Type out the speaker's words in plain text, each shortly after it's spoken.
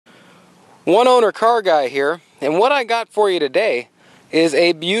One owner car guy here, and what I got for you today is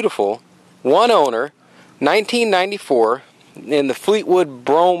a beautiful one owner 1994 in the Fleetwood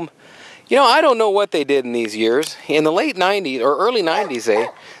Brougham. You know, I don't know what they did in these years. In the late 90s or early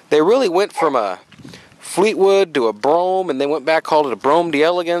 90s, they really went from a Fleetwood to a Brougham, and they went back, called it a Brougham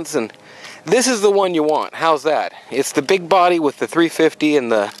d'Elegance, and this is the one you want. How's that? It's the big body with the 350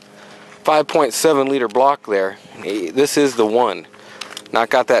 and the 5.7 liter block there. This is the one. Not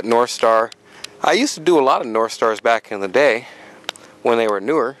got that North Star. I used to do a lot of North Stars back in the day when they were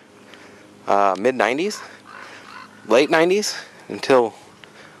newer, mid 90s, late 90s, until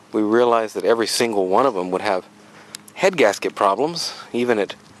we realized that every single one of them would have head gasket problems, even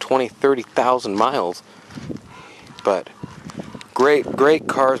at 20, 30,000 miles. But great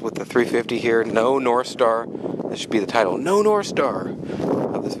cars with the 350 here. No North Star. That should be the title. No North Star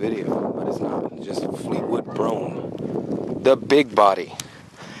of this video, but it's not. It's just Fleetwood Brougham, the big body.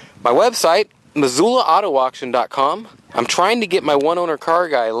 My website, MissoulaAutoAuction.com. I'm trying to get my one owner car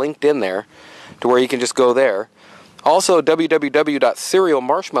guy linked in there to where you can just go there. Also,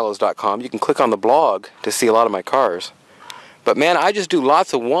 www.serialmarshmallows.com. You can click on the blog to see a lot of my cars. But man, I just do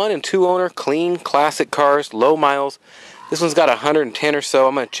lots of one and two owner, clean, classic cars, low miles. This one's got 110 or so.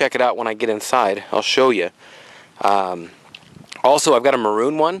 I'm going to check it out when I get inside. I'll show you. Also, I've got a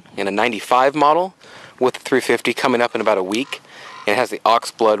maroon one in a 95 model with the 350 coming up in about a week. It has the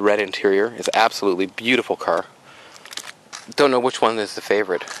oxblood red interior. It's an absolutely beautiful car. Don't know which one is the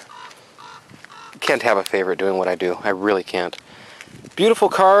favorite. Can't have a favorite doing what I do. I really can't. Beautiful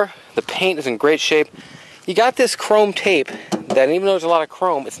car. The paint is in great shape. You got this chrome tape that, even though there's a lot of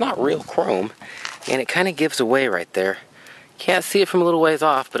chrome, it's not real chrome, and it kind of gives away right there. Can't see it from a little ways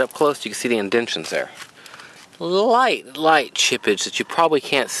off, but up close you can see the indentions there. Light chippage that you probably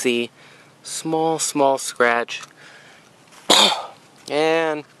can't see. Small scratch.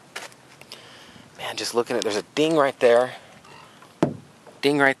 And man, just looking at, there's a ding right there.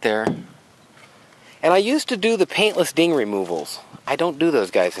 Ding right there. And I used to do the paintless ding removals. I don't do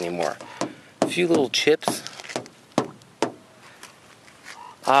those guys anymore. A few little chips.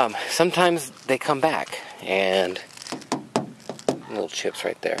 Sometimes they come back, and little chips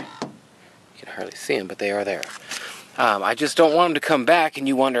right there. You can hardly see them, but they are there. I just don't want them to come back, and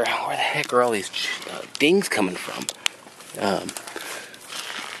you wonder, where the heck are all these dings coming from?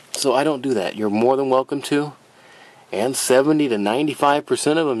 So I don't do that. You're more than welcome to. And 70 to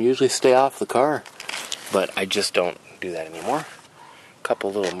 95% of them usually stay off the car. But I just don't do that anymore. A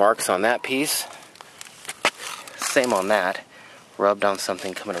couple little marks on that piece. Same on that. Rubbed on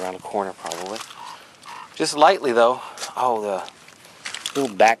something coming around the corner probably. Just lightly though. Oh, the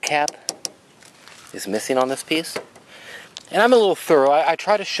little back cap is missing on this piece. And I'm a little thorough. I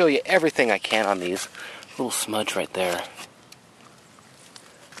try to show you everything I can on these. Little smudge right there.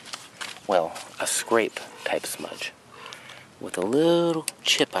 Well, a scrape type smudge with a little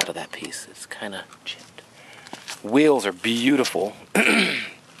chip out of that piece. It's kind of chipped. Wheels are beautiful.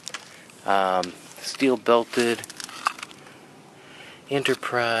 Steel belted.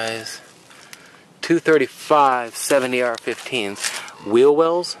 Enterprise. 235 70R15s. Wheel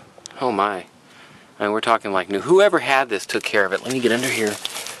wells. Oh my. I mean, we're talking like new. Whoever had this took care of it. Let me get under here.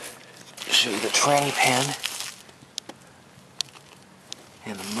 Show you the tranny pan.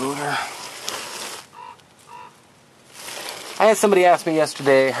 And the motor. I had somebody ask me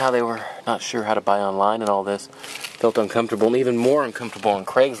yesterday how they were not sure how to buy online and all this. Felt uncomfortable, and even more uncomfortable on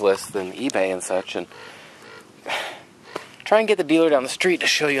Craigslist than eBay and such. And try and get the dealer down the street to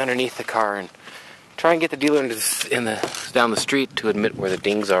show you underneath the car, and try and get the dealer down the street to admit where the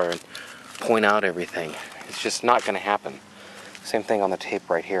dings are and point out everything. It's just not going to happen. Same thing on the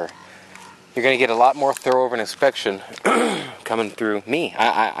tape right here. You're going to get a lot more thorough of an inspection coming through me.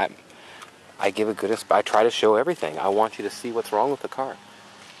 I give a good, I try to show everything. I want you to see what's wrong with the car.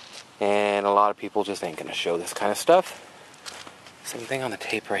 And a lot of people just ain't going to show this kind of stuff. Same thing on the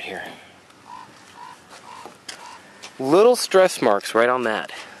tape right here. Little stress marks right on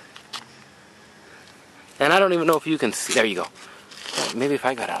that. And I don't even know if you can see. There you go. Maybe if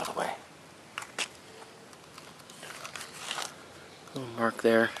I got out of the way. Little mark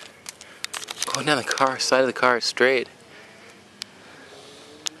there. Going down the car, side of the car is straight.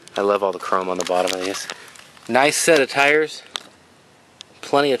 I love all the chrome on the bottom of these. Nice set of tires.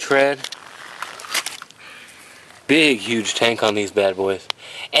 Plenty of tread. Big, huge tank on these bad boys.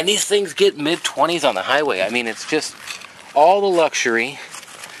 And these things get mid-20s on the highway. I mean, it's just all the luxury.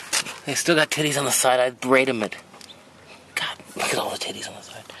 They still got titties on the side. I'd rate them at... God, look at all the titties on the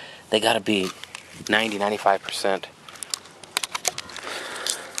side. They gotta be 90, 95%.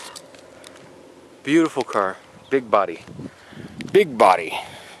 Beautiful car. Big body. Big body.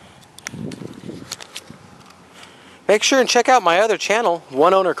 make sure and check out my other channel,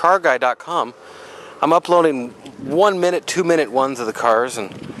 oneownercarguy.com. I'm uploading 1 minute, 2 minute ones of the cars,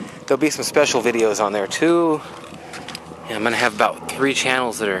 and there'll be some special videos on there too. And I'm going to have about 3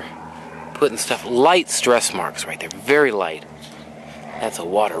 channels that are putting stuff, light stress marks right there, very light. That's a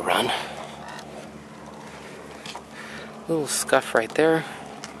water run. Little scuff right there.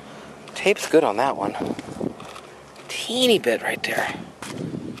 Tape's good on that one. Teeny bit right there.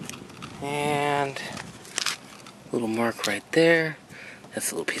 And a little mark right there.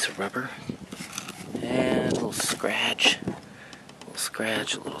 That's a little piece of rubber. And a little scratch. A little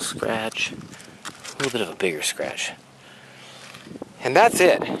scratch, a little scratch. A little bit of a bigger scratch. And that's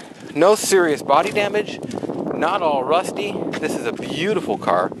it. No serious body damage. Not all rusty. This is a beautiful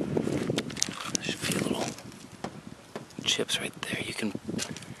car. There should be a little chips right there. You can,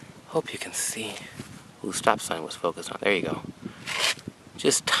 hope you can see. Ooh, stop sign was focused on. There you go.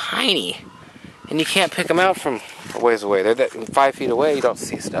 Just tiny. And you can't pick them out from a ways away. They're that 5 feet away, you don't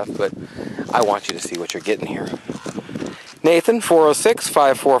see stuff, but I want you to see what you're getting here. Nathan,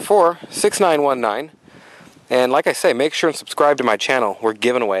 406-544-6919. And like I say, make sure and subscribe to my channel. We're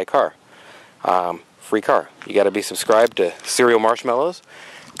giving away a car. Free car. You got to be subscribed to Cereal Marshmallows.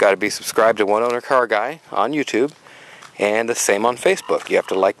 Got to be subscribed to One Owner Car Guy on YouTube. And the same on Facebook. You have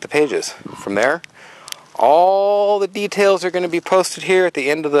to like the pages. From there, all the details are going to be posted here at the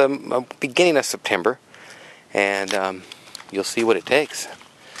end of the beginning of September. And you'll see what it takes.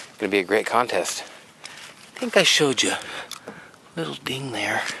 It's going to be a great contest. I think I showed you a little ding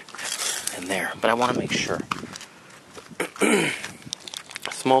there and there, but I want to make sure. A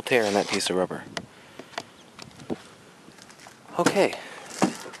small tear in that piece of rubber. Okay.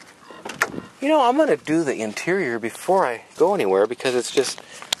 You know, I'm going to do the interior before I go anywhere because it's just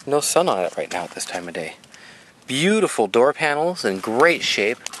no sun on it right now at this time of day. Beautiful door panels in great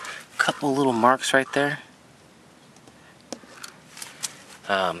shape. Couple little marks right there.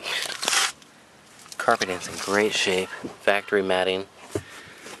 Carpeting's in great shape. Factory matting.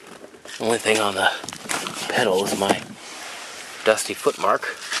 Only thing on the pedal is my dusty foot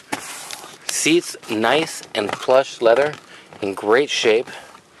mark. Seats, nice and plush leather in great shape.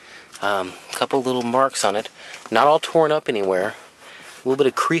 Couple little marks on it. Not all torn up anywhere. A little bit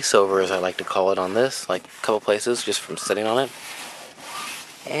of crease over, as I like to call it, on this. Like a couple places just from sitting on it.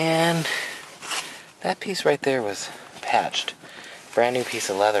 And that piece right there was patched. Brand new piece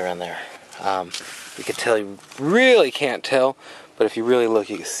of leather in there. You can tell, you really can't tell, but if you really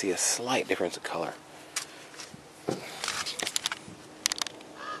look, you can see a slight difference of color.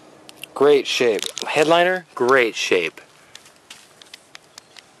 Great shape. Headliner, great shape.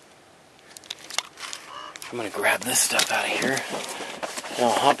 I'm going to grab this stuff out of here, and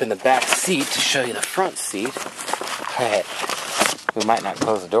I'll hop in the back seat to show you the front seat. Alright, we might not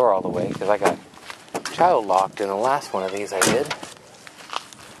close the door all the way, because I got child locked in the last one of these I did.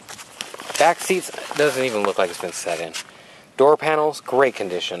 Back seats doesn't even look like it's been set in. Door panels, great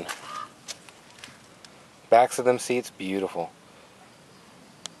condition. Backs of them seats, beautiful.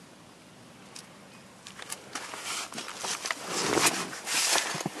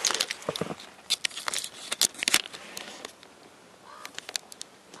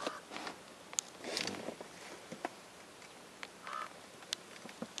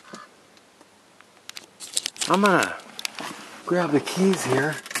 I'm gonna grab the keys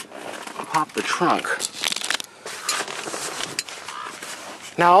here, pop the trunk.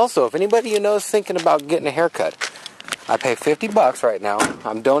 Now also, if anybody you know is thinking about getting a haircut, I pay $50 right now.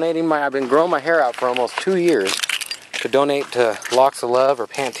 I've been growing my hair out for almost 2 years to donate to Locks of Love or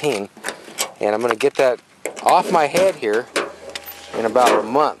Pantene. And I'm gonna get that off my head here in about a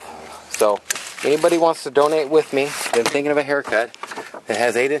month. So, anybody wants to donate with me, been thinking of a haircut that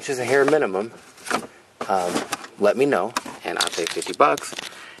has 8 inches of hair minimum, let me know, and I'll pay $50.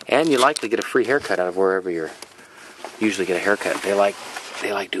 And you likely get a free haircut out of wherever you usually get a haircut. They like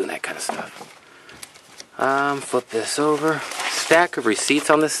doing that kind of stuff. Flip this over. Stack of receipts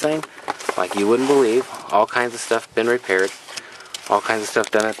on this thing, like you wouldn't believe. All kinds of stuff been repaired. All kinds of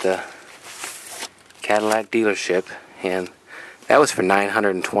stuff done at the Cadillac dealership, and that was for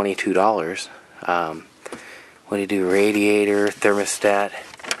 $922. What do you do? Radiator, thermostat.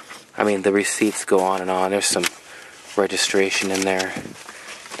 I mean, the receipts go on and on. There's some registration in there.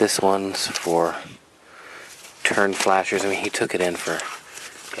 This one's for turn flashers. I mean, he took it in for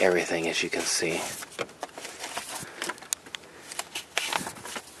everything, as you can see.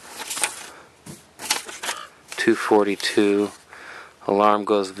 $242. Alarm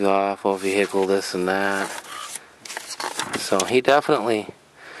goes off, all vehicle, this and that. So he definitely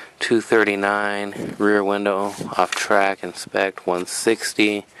 $239. Rear window, off track, inspect,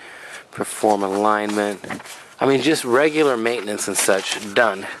 $160. Perform alignment. I mean, just regular maintenance and such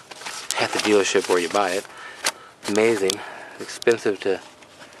done at the dealership where you buy it. Amazing. Expensive to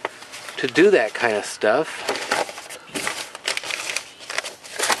do that kind of stuff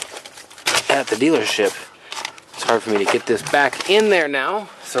at the dealership. It's hard for me to get this back in there now.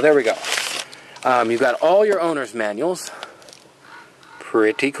 So there we go. You've got all your owner's manuals.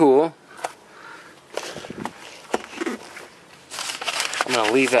 Pretty cool. I'm going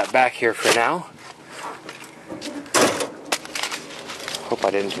to leave that back here for now. Hope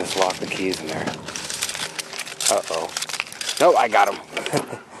I didn't just lock the keys in there. Uh-oh. No, I got them.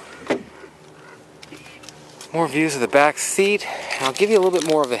 More views of the back seat. I'll give you a little bit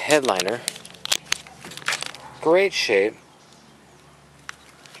more of a headliner. Great shape.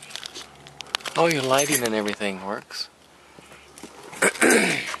 All your lighting and everything works.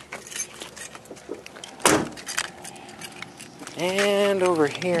 And over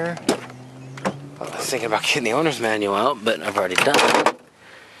here, I was thinking about getting the owner's manual out, but I've already done it.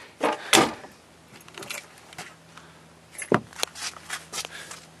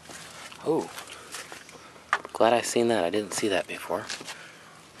 Oh, glad I seen that. I didn't see that before.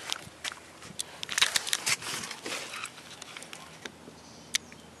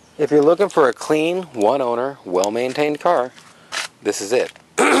 If you're looking for a clean, one owner, well-maintained car, this is it.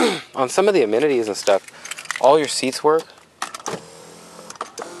 On some of the amenities and stuff, all your seats work.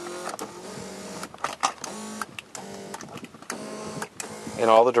 In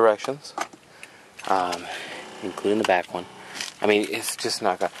all the directions, including the back one. I mean, it's just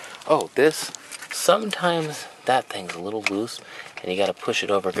not gonna... Oh, this, sometimes that thing's a little loose, and you gotta push it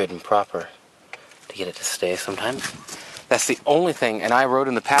over good and proper to get it to stay sometimes. That's the only thing, and I rode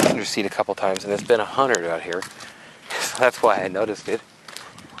in the passenger seat a couple times, and it's been 100 out here. So that's why I noticed it.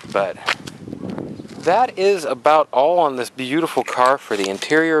 But that is about all on this beautiful car for the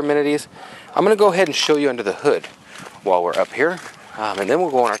interior amenities. I'm gonna go ahead and show you under the hood while we're up here. And then we'll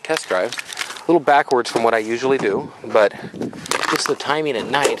go on our test drive. A little backwards from what I usually do, but just the timing at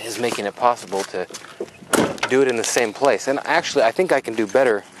night is making it possible to do it in the same place. And actually, I think I can do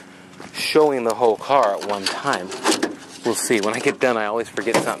better showing the whole car at one time. We'll see. When I get done, I always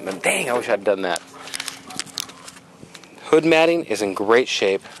forget something. And dang, I wish I'd done that. Hood matting is in great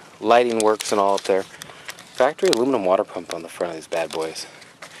shape. Lighting works and all up there. Factory aluminum water pump on the front of these bad boys.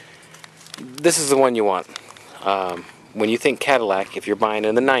 This is the one you want. When you think Cadillac, if you're buying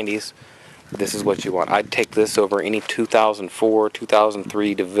in the 90s, this is what you want. I'd take this over any 2004,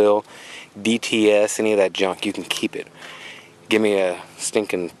 2003 DeVille, DTS, any of that junk. You can keep it. Give me a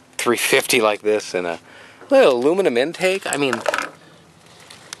stinking 350 like this and a little aluminum intake. I mean,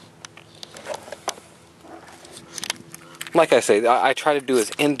 like I say, I try to do as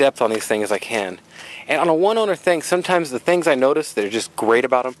in-depth on these things as I can. And on a one-owner thing, sometimes the things I notice that are just great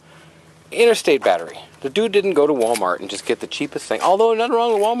about them, interstate battery. The dude didn't go to Walmart and just get the cheapest thing. Although nothing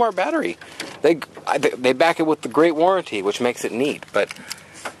wrong with Walmart battery. They back it with the great warranty, which makes it neat. But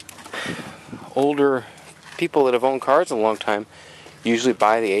older people that have owned cars a long time usually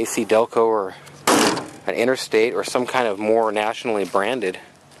buy the AC Delco or an Interstate or some kind of more nationally branded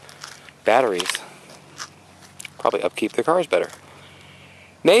batteries. Probably upkeep their cars better.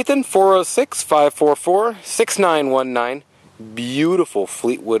 Nathan, 406-544-6919. Beautiful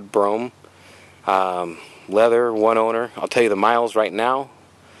Fleetwood Brougham. Leather, one owner. I'll tell you the miles right now.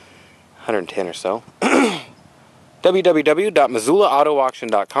 110 or so.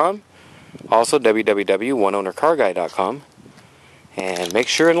 www.missoulaautoauction.com. Also www.oneownercarguy.com. And make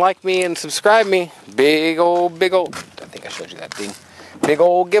sure and like me and subscribe me. Big old, I think I showed you that thing. Big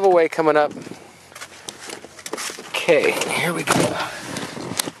old giveaway coming up. Okay, here we go.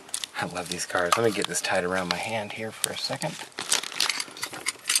 I love these cars. Let me get this tied around my hand here for a second.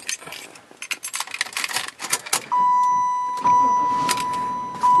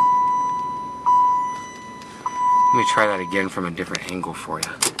 Let me try that again from a different angle for you.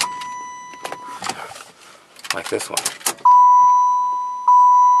 Like this one.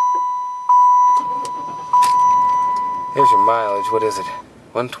 Here's your mileage. What is it?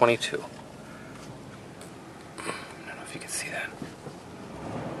 122. I don't know if you can see that.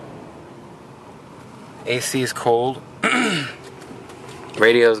 AC is cold.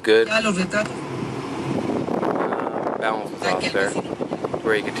 Radio's good. Balance is off there.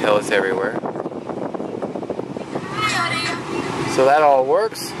 Where you can tell it's everywhere. So that all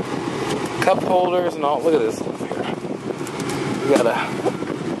works. Cup holders and all. Look at this. We gotta.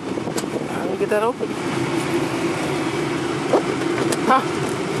 How do we get that open? Huh.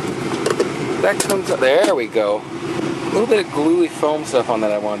 That comes up. There we go. A little bit of gluey foam stuff on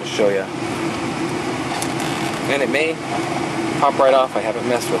that I wanted to show you. And it may pop right off. I haven't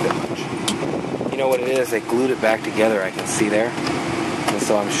messed with it much. You know what it is? They glued it back together, I can see there. And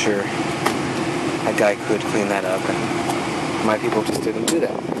so I'm sure that guy could clean that up, and my people just didn't do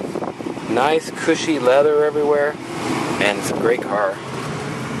that. Nice, cushy leather everywhere, and it's a great car.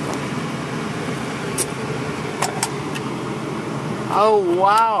 Oh,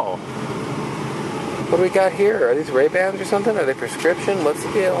 wow. What do we got here? Are these Ray-Bans or something? Are they prescription? What's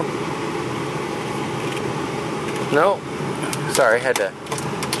the deal? No. Sorry, had to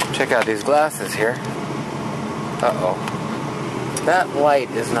check out these glasses here. Uh-oh. That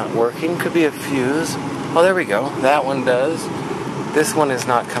light is not working. Could be a fuse. Oh, there we go. That one does. This one is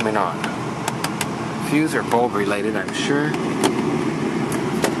not coming on. Fuse or bulb related, I'm sure.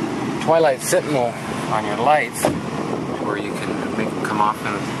 Twilight Sentinel on your lights, where you can make them come off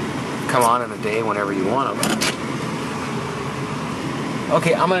and come on in the day whenever you want them.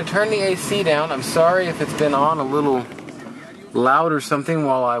 Okay, I'm going to turn the AC down. I'm sorry if it's been on a little loud or something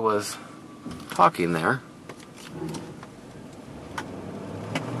while I was talking there.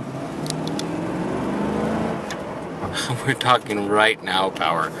 We're talking right now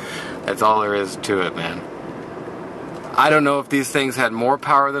power. That's all there is to it, man. I don't know if these things had more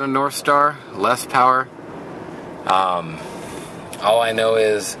power than a North Star, less power. All I know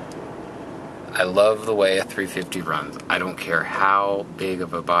is I love the way a 350 runs. I don't care how big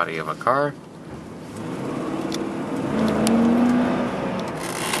of a body of a car.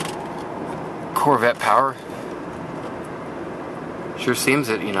 Corvette power. Sure seems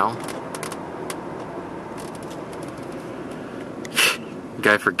it, you know.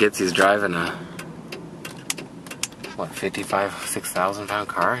 Guy forgets he's driving a, what, 6,000 pound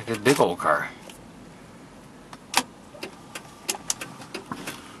car? It's a big old car.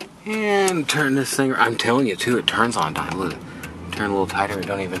 And turn this thing, I'm telling you too, it turns on time. Look, turn a little tighter, it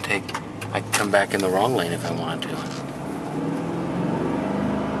don't even take, I can come back in the wrong lane if I want to.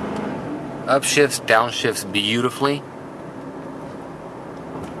 Upshifts, downshifts beautifully.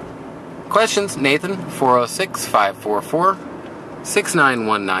 Questions, Nathan,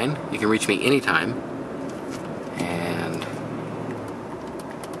 406-544-6919. You can reach me anytime. And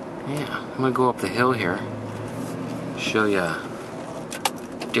yeah, I'm gonna go up the hill here, show you a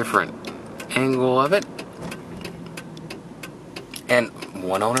different angle of it. And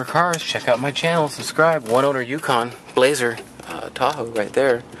one owner cars, check out my channel, subscribe. One owner Yukon Blazer Tahoe right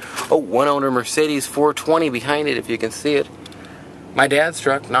there. Oh, one owner Mercedes 420 behind it, if you can see it. My dad's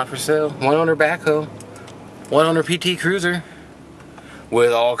truck, not for sale. One owner backhoe. One owner PT Cruiser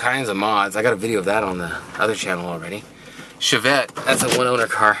with all kinds of mods. I got a video of that on the other channel already. Chevette, that's a one owner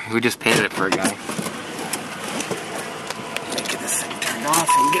car. We just painted it for a guy. Let me get this thing turned off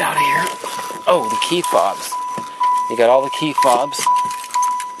and get out of here. Oh, the key fobs. You got all the key fobs.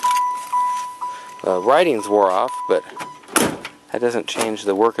 The writings wore off, but that doesn't change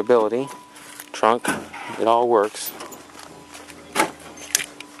the workability. Trunk, it all works.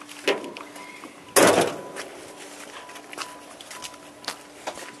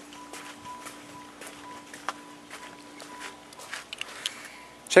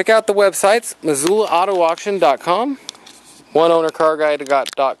 Check out the websites, MissoulaAutoAuction.com,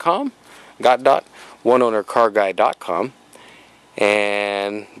 OneOwnerCarGuide.com, OneOwnerCarGuide.com,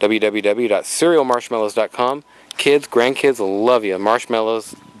 and www.cerealmarshmallows.com. Kids, grandkids will love you.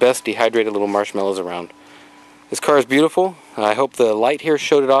 Marshmallows, best dehydrated little marshmallows around. This car is beautiful. I hope the light here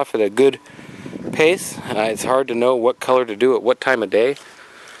showed it off at a good pace. It's hard to know what color to do at what time of day,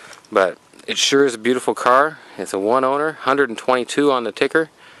 but it sure is a beautiful car. It's a one owner, 122 on the ticker,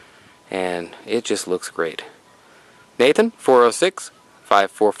 and it just looks great. Nathan,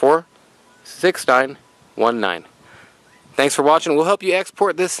 406-544-6919. Thanks for watching. We'll help you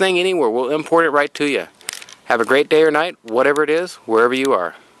export this thing anywhere. We'll import it right to you. Have a great day or night, whatever it is, wherever you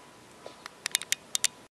are.